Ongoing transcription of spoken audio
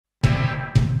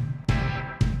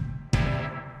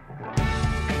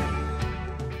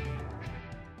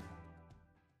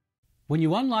When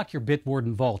you unlock your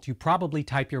Bitwarden vault, you probably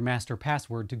type your master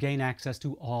password to gain access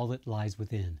to all that lies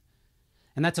within.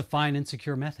 And that's a fine and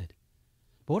secure method.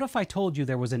 But what if I told you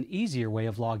there was an easier way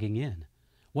of logging in?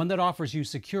 One that offers you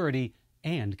security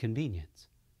and convenience.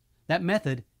 That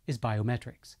method is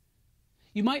biometrics.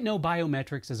 You might know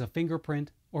biometrics as a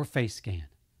fingerprint or face scan.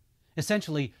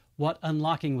 Essentially, what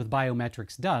unlocking with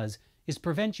biometrics does is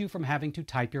prevent you from having to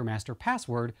type your master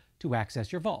password to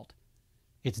access your vault.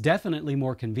 It's definitely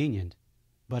more convenient,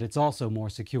 but it's also more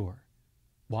secure.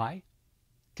 Why?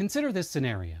 Consider this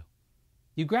scenario.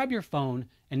 You grab your phone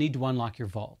and need to unlock your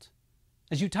vault.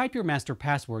 As you type your master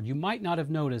password, you might not have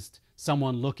noticed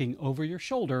someone looking over your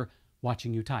shoulder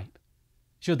watching you type.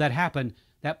 Should that happen,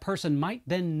 that person might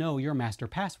then know your master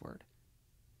password.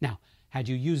 Now, had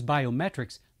you used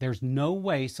biometrics, there's no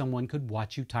way someone could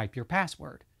watch you type your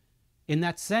password. In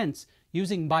that sense,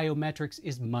 using biometrics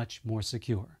is much more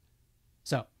secure.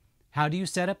 So, how do you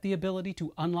set up the ability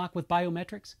to unlock with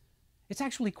biometrics? It's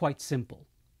actually quite simple.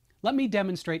 Let me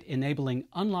demonstrate enabling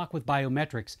Unlock with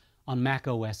Biometrics on Mac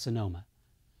OS Sonoma.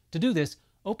 To do this,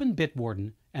 open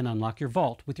Bitwarden and unlock your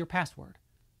vault with your password.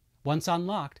 Once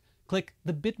unlocked, click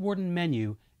the Bitwarden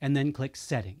menu and then click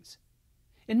Settings.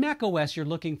 In Mac OS, you're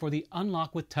looking for the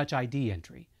Unlock with Touch ID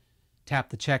entry. Tap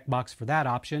the checkbox for that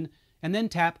option and then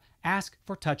tap Ask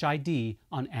for Touch ID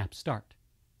on App Start.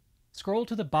 Scroll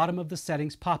to the bottom of the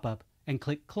Settings pop-up and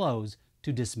click Close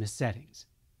to dismiss settings.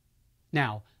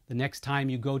 Now, the next time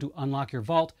you go to unlock your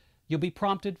vault, you'll be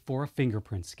prompted for a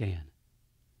fingerprint scan.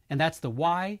 And that's the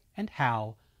why and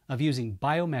how of using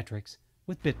biometrics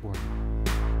with Bitwarden.